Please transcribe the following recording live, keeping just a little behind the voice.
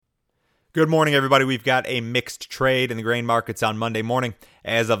Good morning, everybody. We've got a mixed trade in the grain markets on Monday morning.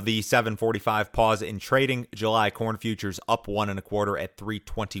 As of the 7:45 pause in trading, July corn futures up 1.25 at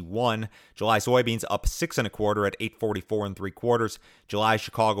 321. July soybeans up 6.25 at 844 3/4. July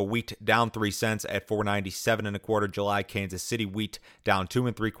Chicago wheat down 3 cents at 497.25. July Kansas City wheat down 2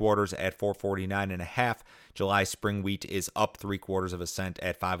 3/4 at 449.5. July spring wheat is up 3/4 cent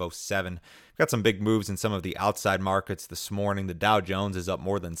at 507. Got some big moves in some of the outside markets this morning. The Dow Jones is up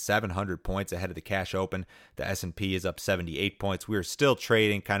more than 700 points ahead of the cash open. The S&P is up 78 points. We are still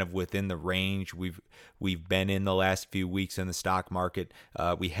trading kind of within the range we've been in the last few weeks in the stock market.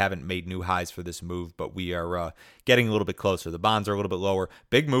 We haven't made new highs for this move, but we are getting a little bit closer. The bonds are a little bit lower.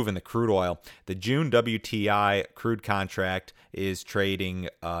 Big move in the crude oil. The June WTI crude contract is trading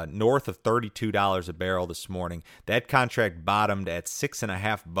north of $32 a barrel this morning. That contract bottomed at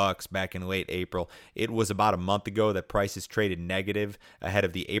 $6.50 back in late April. It was about a month ago that prices traded negative ahead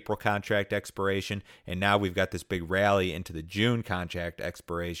of the April contract expiration, and now we've got this big rally into the June contract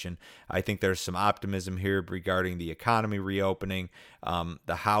expiration. I think there's some optimism here regarding the economy reopening.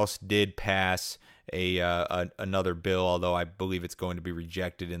 The House did pass another bill, although I believe it's going to be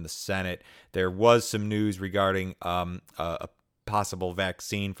rejected in the Senate. There was some news regarding a possible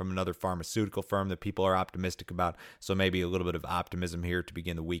vaccine from another pharmaceutical firm that people are optimistic about, so maybe a little bit of optimism here to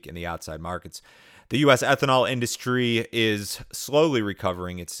begin the week in the outside markets. The U.S. ethanol industry is slowly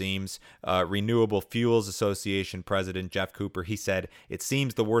recovering, it seems. Renewable Fuels Association President Jeff Cooper, he said, "It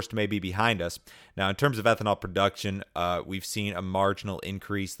seems the worst may be behind us." Now, in terms of ethanol production, we've seen a marginal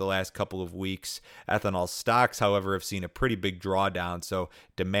increase the last couple of weeks. Ethanol stocks, however, have seen a pretty big drawdown, so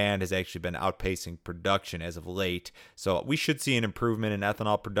demand has actually been outpacing production as of late. So we should see an improvement in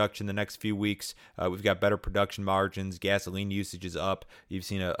ethanol production the next few weeks. We've got better production margins. Gasoline usage is up. You've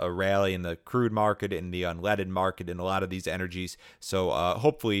seen a rally in the crude market, in the unleaded market, in a lot of these energies. So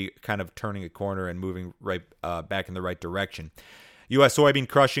hopefully kind of turning a corner and moving right back in the right direction. U.S. soybean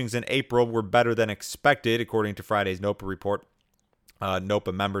crushings in April were better than expected, according to Friday's NOPA report.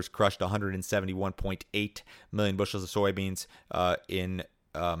 NOPA members crushed 171.8 million bushels of soybeans in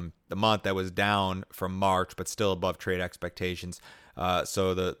the month. That was down from March, but still above trade expectations.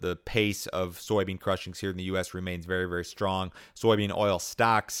 So the pace of soybean crushings here in the U.S. remains very, very strong. Soybean oil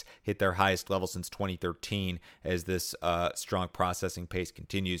stocks hit their highest level since 2013 as this strong processing pace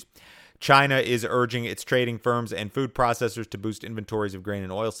continues. China is urging its trading firms and food processors to boost inventories of grain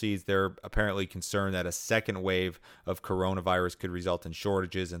and oilseeds. They're apparently concerned that a second wave of coronavirus could result in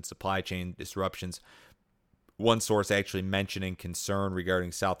shortages and supply chain disruptions. One source actually mentioning concern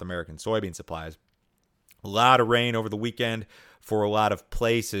regarding South American soybean supplies. A lot of rain over the weekend for a lot of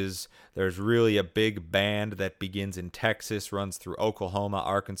places. There's really a big band that begins in Texas, runs through Oklahoma,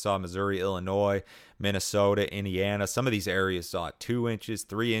 Arkansas, Missouri, Illinois, Minnesota, Indiana. Some of these areas saw 2 inches,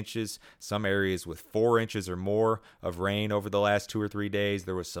 3 inches, some areas with 4 inches or more of rain over the last 2 or 3 days.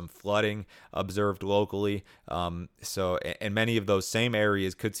 There was some flooding observed locally. And many of those same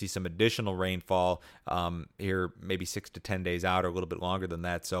areas could see some additional rainfall here maybe 6 to 10 days out or a little bit longer than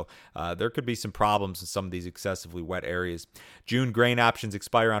that. So there could be some problems in some of these excessively wet areas. June grain options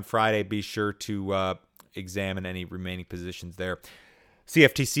expire on Friday. Be sure to examine any remaining positions there.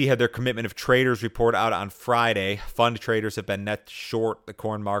 CFTC had their commitment of traders report out on Friday. Fund traders have been net short the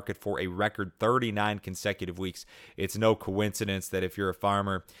corn market for a record 39 consecutive weeks. It's no coincidence that if you're a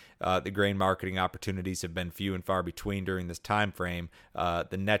farmer, the grain marketing opportunities have been few and far between during this time frame.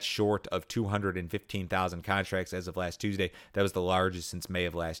 The net short of 215,000 contracts as of last Tuesday, that was the largest since May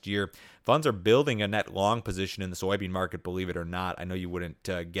of last year. Funds are building a net long position in the soybean market, believe it or not. I know you wouldn't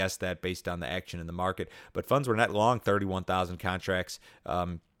guess that based on the action in the market, but funds were net long 31,000 contracts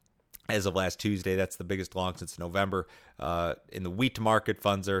as of last Tuesday. That's the biggest long since November. In the wheat market,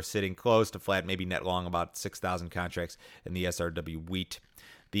 funds are sitting close to flat, maybe net long about 6,000 contracts in the SRW wheat.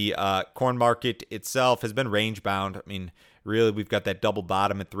 The corn market itself has been range bound. I mean, really, we've got that double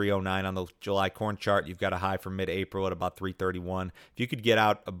bottom at 309 on the July corn chart. You've got a high from mid-April at about 331. If you could get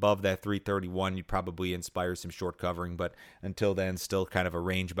out above that 331, you'd probably inspire some short covering. But until then, still kind of a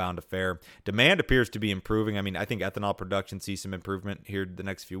range-bound affair. Demand appears to be improving. I mean, I think ethanol production sees some improvement here the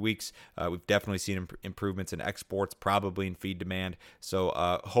next few weeks. We've definitely seen improvements in exports, probably in feed demand. So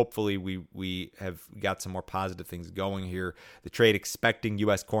hopefully we have got some more positive things going here. The trade expecting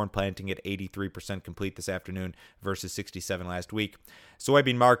U.S. corn planting at 83% complete this afternoon versus 67 last week.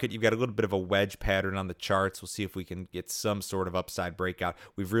 Soybean market, you've got a little bit of a wedge pattern on the charts. We'll see if we can get some sort of upside breakout.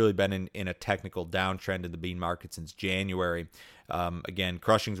 We've really been in a technical downtrend in the bean market since January. Again,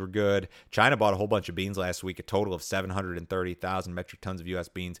 crushings were good. China bought a whole bunch of beans last week, a total of 730,000 metric tons of U.S.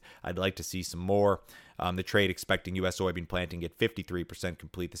 beans. I'd like to see some more. The trade expecting U.S. soybean planting at 53%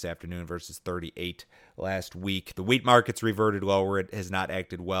 complete this afternoon versus 38 last week. The wheat market's reverted lower. It has not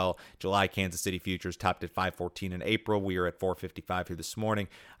acted well. July Kansas City futures topped at 514 in April. We are at 455 here this morning.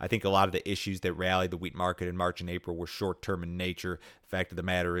 I think a lot of the issues that rallied the wheat market in March and April were short-term in nature. The fact of the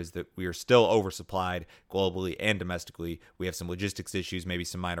matter is that we are still oversupplied globally and domestically. We have some logistics issues, maybe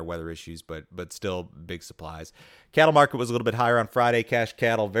some minor weather issues, but still big supplies. Cattle market was a little bit higher on Friday. Cash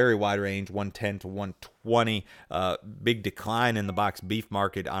cattle, very wide range, 110 to 120. Big decline in the box beef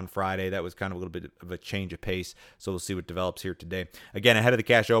market on Friday. That was kind of a little bit of a change of pace, so we'll see what develops here today. Again, ahead of the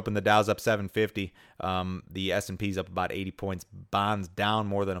cash open, the Dow's up 750. The S&P's up about 80 points. Bonds down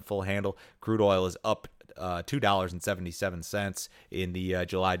more than a full handle. Crude oil is up $2.77 in the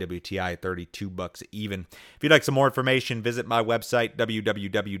July WTI, $32 even. If you'd like some more information, visit my website,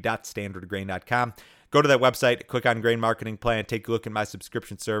 www.standardgrain.com. Go to that website, click on Grain Marketing Plan, take a look at my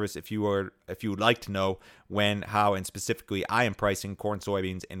subscription service if you would like to know when, how, and specifically I am pricing corn,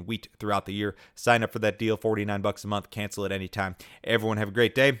 soybeans, and wheat throughout the year. Sign up for that deal, $49 a month, cancel at any time. Everyone have a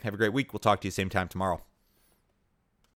great day, have a great week. We'll talk to you same time tomorrow.